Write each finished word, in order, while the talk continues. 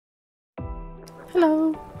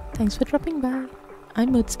Hello, thanks for dropping by. I'm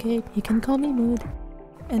Moodscape, you can call me Mood,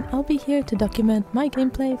 and I'll be here to document my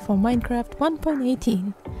gameplay for Minecraft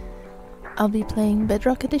 1.18. I'll be playing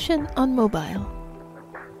Bedrock Edition on mobile.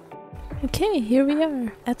 Okay, here we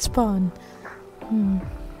are, at spawn.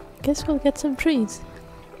 Guess we'll get some trees.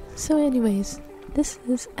 So anyways, this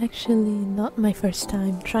is actually not my first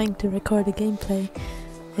time trying to record a gameplay.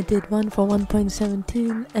 I did one for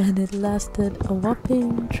 1.17 and it lasted a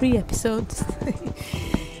whopping 3 episodes.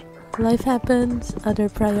 Life happens, other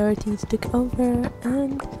priorities took over,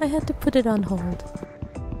 and I had to put it on hold.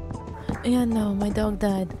 Yeah, no, my dog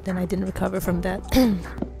died, then I didn't recover from that.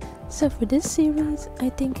 So for this series, I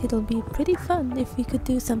think it'll be pretty fun if we could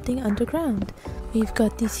do something underground. We've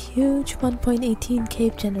got these huge 1.18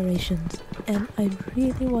 cave generations, and I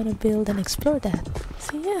really want to build and explore that.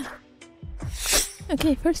 So yeah.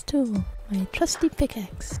 Okay, first tool, my trusty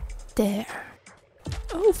pickaxe. There.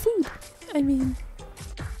 Oh, food! I mean,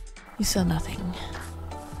 you saw nothing.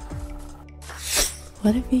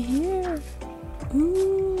 What have we here?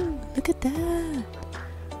 Ooh, look at that!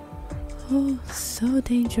 Oh, so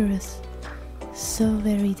dangerous. So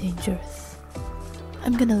very dangerous.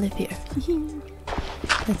 I'm gonna live here.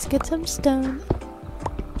 Let's get some stone.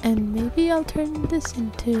 And maybe I'll turn this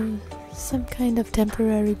into some kind of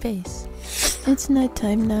temporary base. It's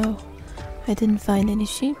nighttime now. I didn't find any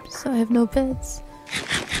sheep, so I have no beds.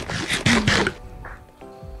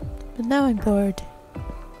 But now I'm bored.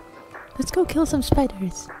 Let's go kill some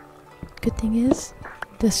spiders. Good thing is,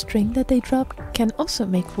 the string that they drop can also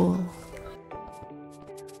make wool.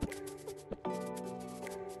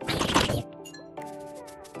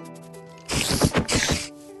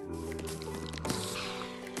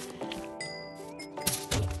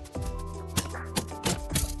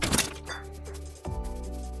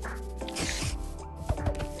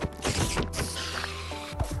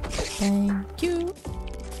 Thank you.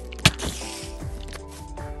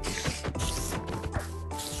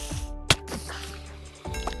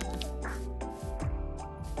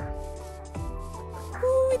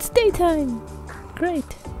 Ooh, it's daytime. Great.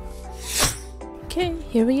 Okay,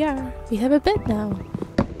 here we are. We have a bed now.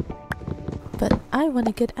 But I want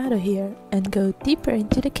to get out of here and go deeper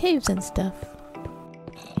into the caves and stuff.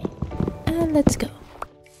 And let's go.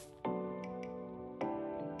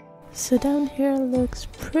 So down here looks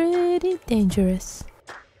pretty dangerous.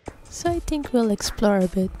 So I think we'll explore a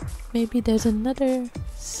bit. Maybe there's another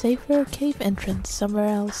safer cave entrance somewhere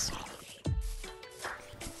else.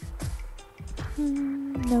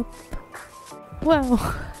 Nope. Wow.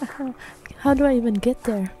 How do I even get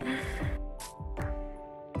there?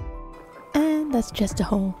 And that's just a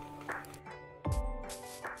hole.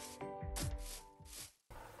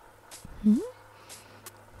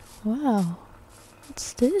 Wow.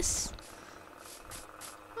 What's this?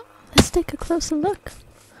 Let's take a closer look.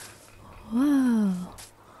 Wow.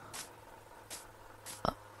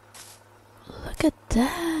 Oh, look at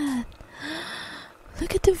that.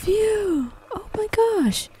 Look at the view. Oh my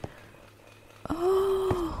gosh.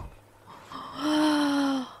 Oh.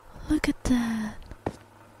 Wow. Look at that.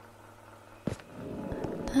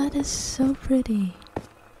 That is so pretty.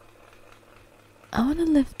 I want to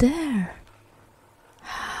live there.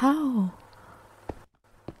 How?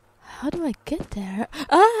 How do I get there?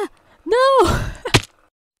 Ah! No!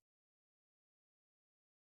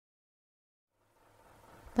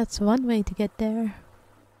 That's one way to get there.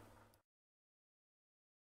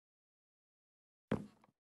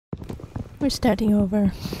 We're starting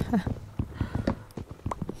over.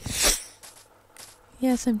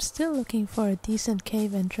 Yes, I'm still looking for a decent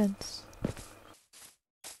cave entrance.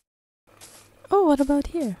 Oh, what about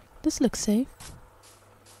here? This looks safe.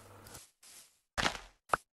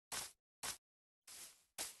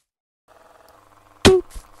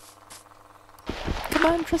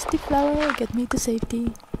 Come on, trusty flower, get me to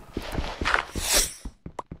safety.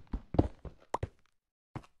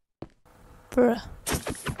 Bruh.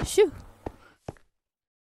 Shoo!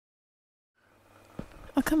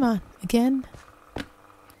 Oh, come on, again.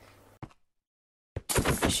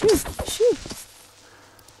 Shoo! Shoo!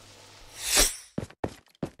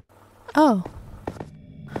 Oh.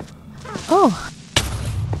 Oh!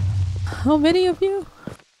 How many of you?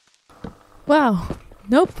 Wow.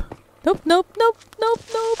 Nope. Nope, nope, nope, nope,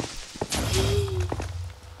 nope.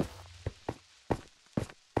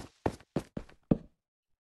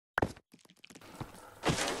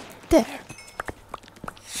 There.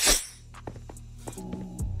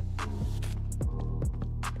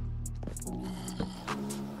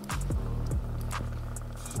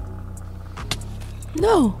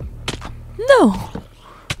 No. No.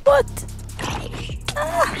 What?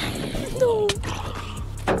 Ah. No.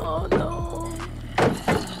 Oh no.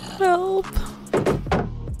 Help!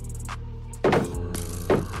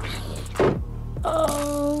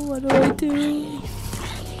 Oh, what do I do?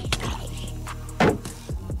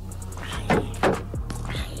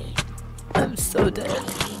 I'm so dead.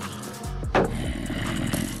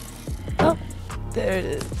 Oh, there it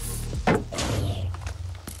is.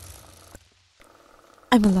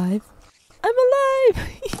 I'm alive. I'm alive!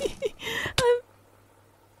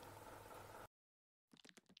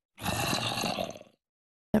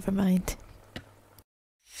 Never mind.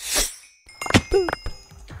 Boop.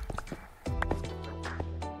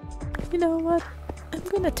 You know what? I'm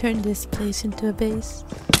gonna turn this place into a base.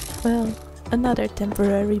 Well, another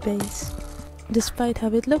temporary base. Despite how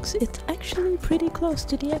it looks, it's actually pretty close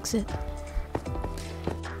to the exit.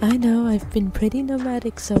 I know I've been pretty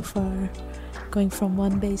nomadic so far, going from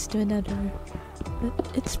one base to another. But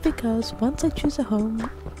it's because once I choose a home,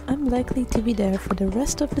 I'm likely to be there for the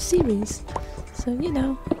rest of the series. So, you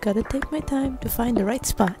know, I gotta take my time to find the right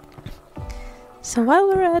spot. So while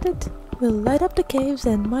we're at it, we'll light up the caves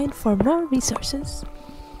and mine for more resources.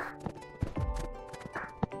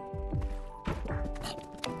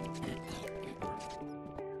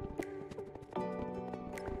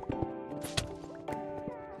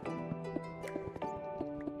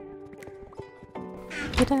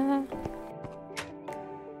 Ta-da!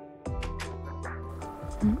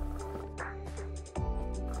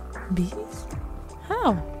 Bees?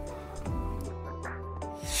 How?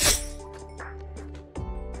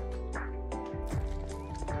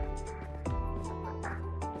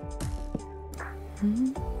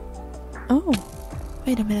 Oh,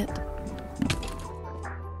 wait a minute.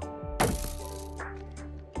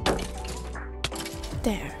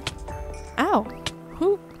 There. Ow!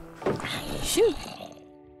 Who? Shoot!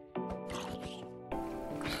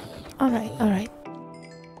 Alright, alright.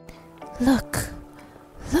 Look!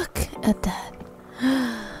 Look at that!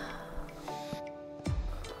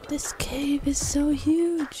 This cave is so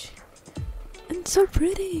huge! And so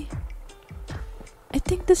pretty! I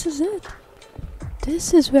think this is it.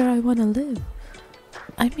 This is where I want to live.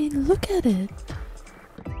 I mean, look at it.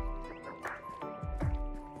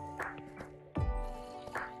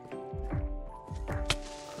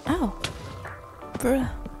 Ow. Bruh.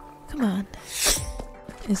 Come on.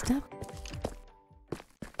 Is that...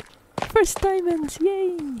 First diamonds!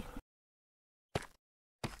 Yay!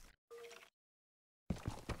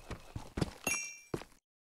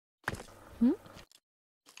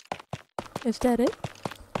 Is that it?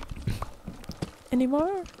 Any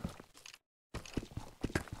more?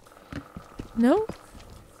 No?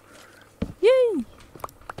 Yay!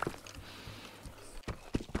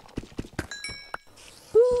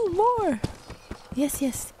 Ooh, more! Yes,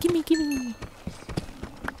 yes, gimme, gimme!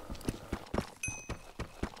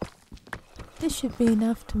 This should be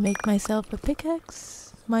enough to make myself a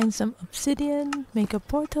pickaxe, mine some obsidian, make a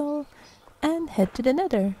portal, and head to the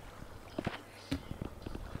nether.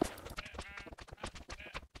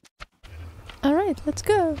 Alright, let's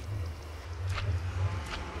go!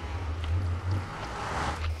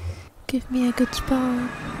 Give me a good spawn.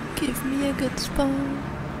 Give me a good spawn.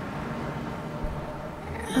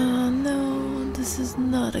 Oh no, this is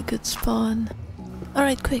not a good spawn.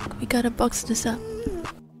 Alright, quick, we gotta box this up.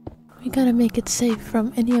 We gotta make it safe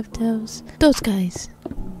from any of those guys.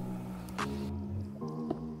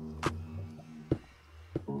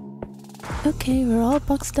 Okay, we're all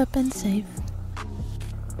boxed up and safe.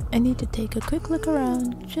 I need to take a quick look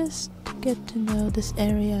around just to get to know this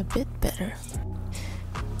area a bit better.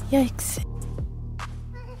 Yikes.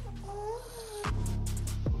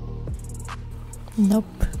 Nope.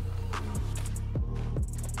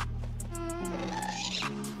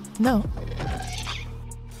 No.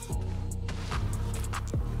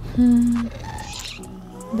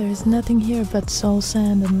 There's nothing here but soul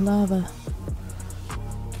sand and lava.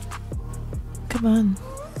 Come on,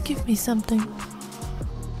 give me something.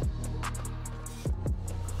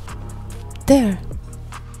 There!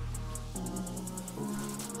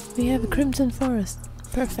 We have a crimson forest.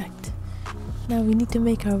 Perfect. Now we need to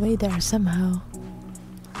make our way there somehow.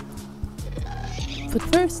 But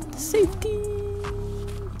first, safety!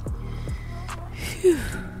 Phew.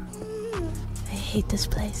 I hate this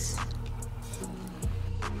place.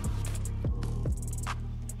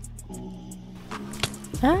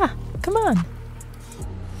 Ah! Come on!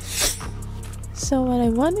 So what I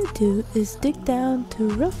want to do is dig down to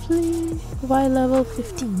roughly Y level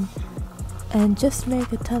 15 and just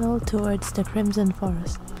make a tunnel towards the Crimson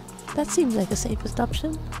Forest. That seems like the safest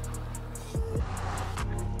option.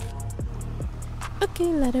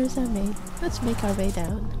 Okay, ladders are made. Let's make our way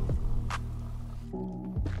down.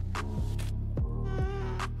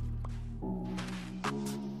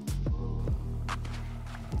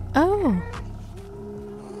 Oh!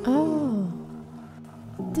 Oh!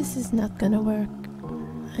 This is not gonna work.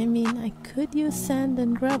 I mean, I could use sand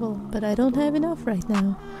and gravel, but I don't have enough right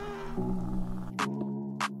now.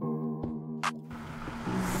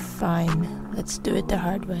 Fine, let's do it the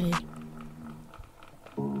hard way.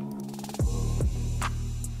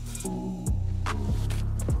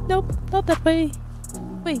 Nope, not that way.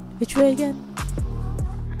 Wait, which way again?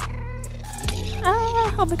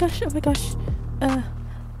 Ah! Oh my gosh, oh my gosh.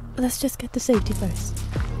 Let's just get the safety first.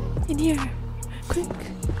 In here, quick.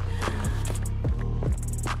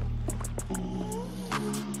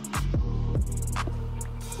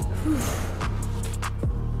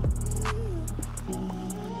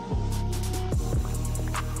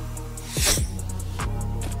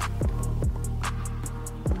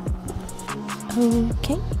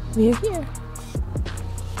 Okay, we're here.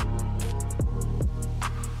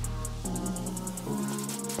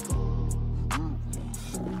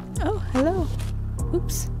 Oh, hello.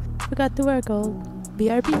 Oops, forgot to wear gold.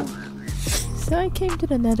 BRB. So I came to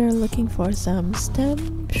the nether looking for some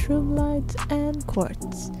stem, shroom lights, and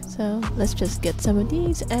quartz. So let's just get some of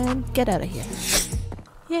these and get out of here.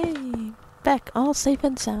 Yay! Back all safe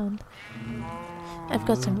and sound. I've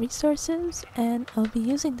got some resources and I'll be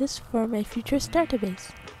using this for my future starter base.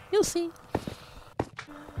 You'll see.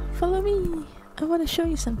 Follow me. I want to show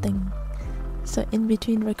you something. So in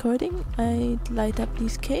between recording, I light up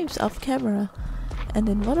these caves off camera. And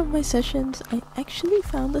in one of my sessions, I actually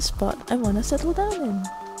found a spot I want to settle down in.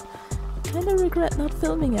 Kinda regret not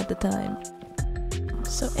filming at the time.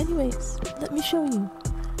 So anyways, let me show you.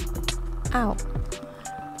 Ow.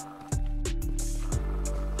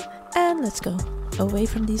 And let's go. Away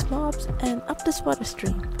from these mobs and up this water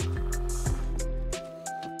stream.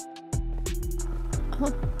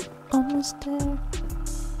 Oh, almost there.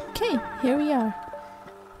 Okay, here we are.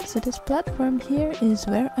 So this platform here is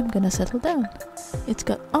where I'm gonna settle down. It's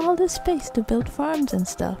got all this space to build farms and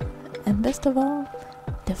stuff. And best of all,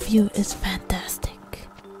 the view is fantastic.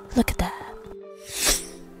 Look at that.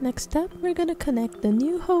 Next up, we're gonna connect the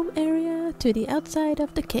new home area to the outside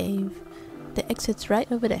of the cave. The exit's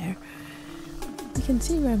right over there. You can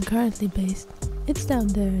see where I'm currently based. It's down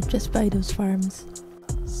there, just by those farms.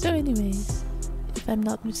 So anyways, if I'm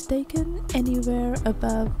not mistaken, anywhere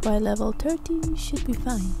above Y level 30 should be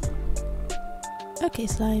fine. Okay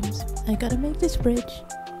slimes, I gotta make this bridge.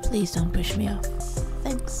 Please don't push me off.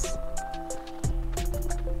 Thanks.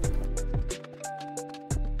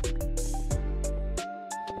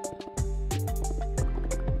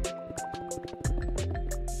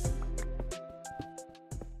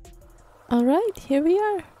 Alright, here we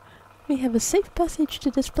are. We have a safe passage to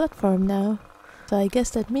this platform now. So I guess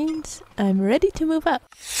that means I'm ready to move up.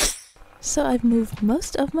 So I've moved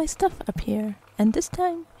most of my stuff up here. And this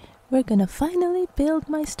time, we're gonna finally build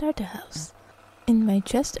my starter house. In my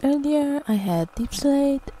chest earlier, I had deep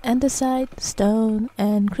slate, andesite, stone,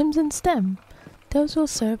 and crimson stem. Those will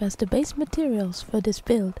serve as the base materials for this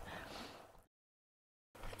build.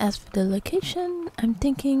 As for the location, I'm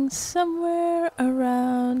thinking somewhere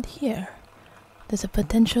around here. There's a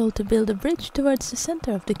potential to build a bridge towards the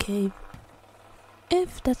center of the cave.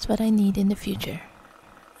 If that's what I need in the future.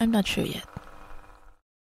 I'm not sure yet.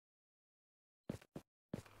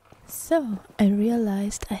 So, I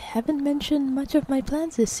realized I haven't mentioned much of my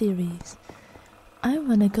plans this series. I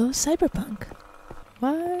wanna go cyberpunk.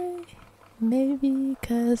 Why? Maybe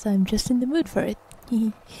because I'm just in the mood for it.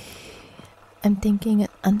 I'm thinking an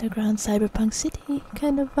underground cyberpunk city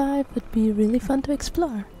kind of vibe would be really fun to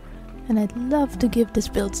explore. And I'd love to give this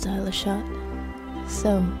build style a shot.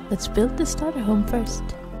 So, let's build the starter home first.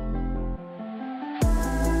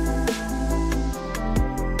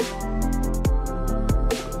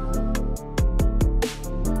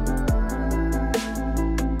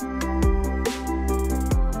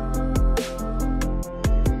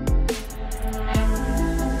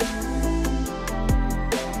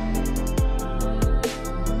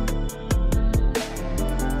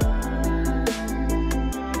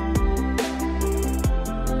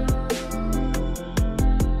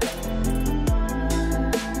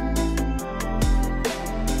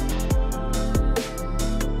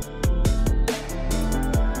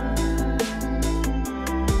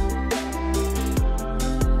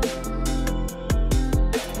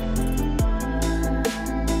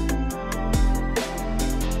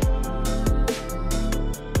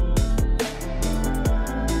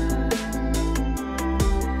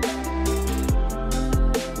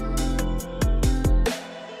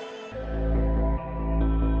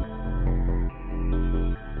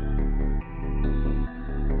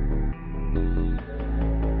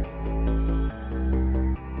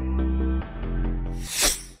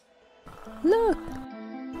 Look!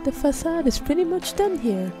 The facade is pretty much done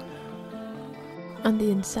here. On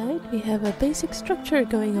the inside, we have a basic structure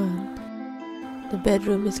going on. The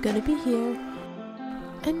bedroom is gonna be here.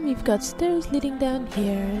 And we've got stairs leading down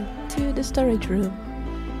here to the storage room.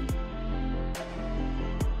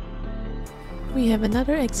 We have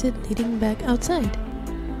another exit leading back outside.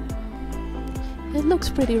 It looks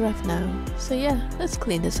pretty rough now, so yeah, let's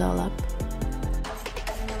clean this all up.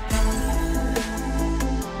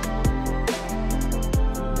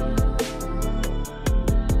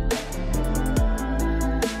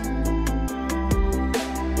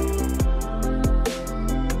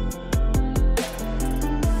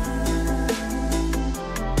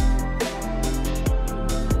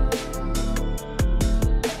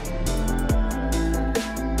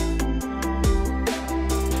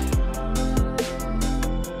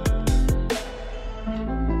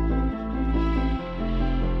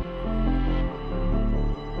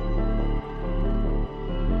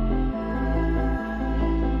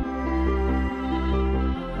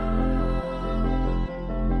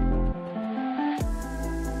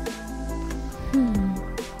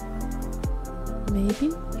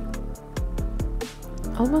 Maybe?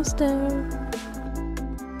 Almost there.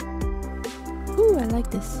 Ooh, I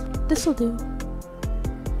like this. This'll do.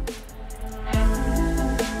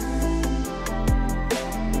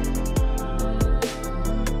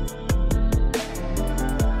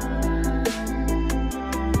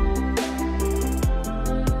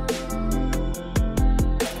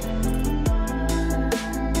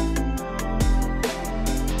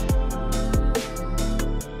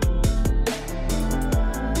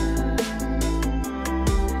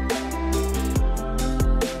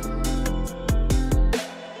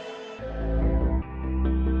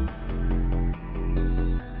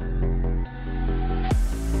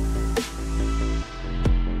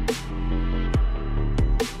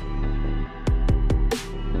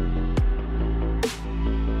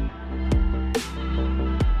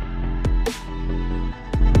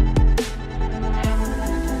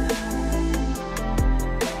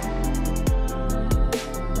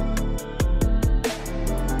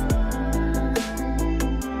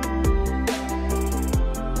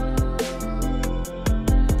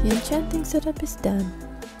 The enchanting setup is done.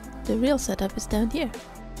 The real setup is down here.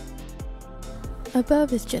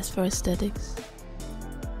 Above is just for aesthetics.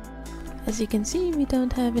 As you can see, we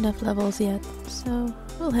don't have enough levels yet, so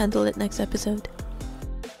we'll handle it next episode.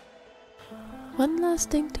 One last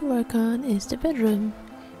thing to work on is the bedroom.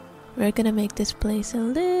 We're gonna make this place a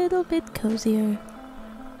little bit cozier.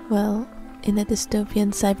 Well, in a dystopian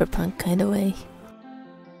cyberpunk kind of way.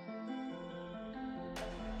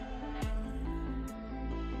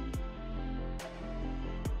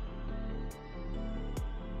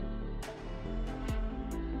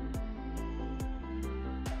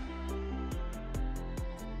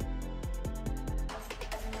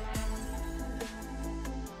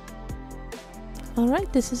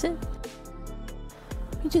 Alright, this is it.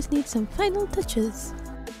 We just need some final touches.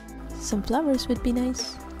 Some flowers would be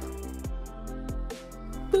nice.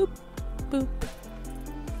 Boop, boop.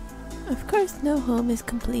 Of course, no home is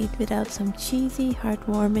complete without some cheesy,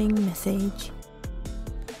 heartwarming message.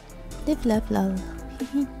 Live, love, lol.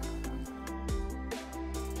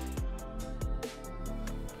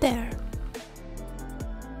 There.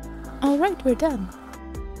 Alright, we're done.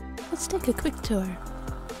 Let's take a quick tour.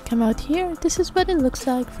 Come out here, this is what it looks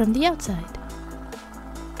like from the outside.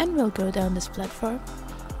 And we'll go down this platform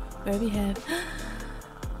where we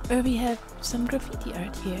have some graffiti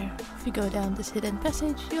art here. If you go down this hidden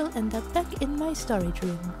passage, you'll end up back in my storage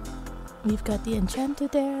room. We've got the enchanter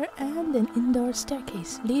there and an indoor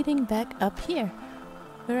staircase leading back up here,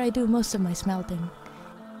 where I do most of my smelting.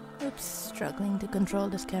 Oops, struggling to control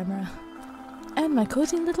this camera. And my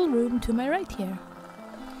cozy little room to my right here.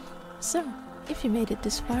 So, if you made it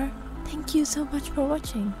this far, thank you so much for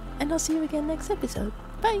watching, and I'll see you again next episode.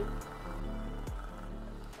 Bye!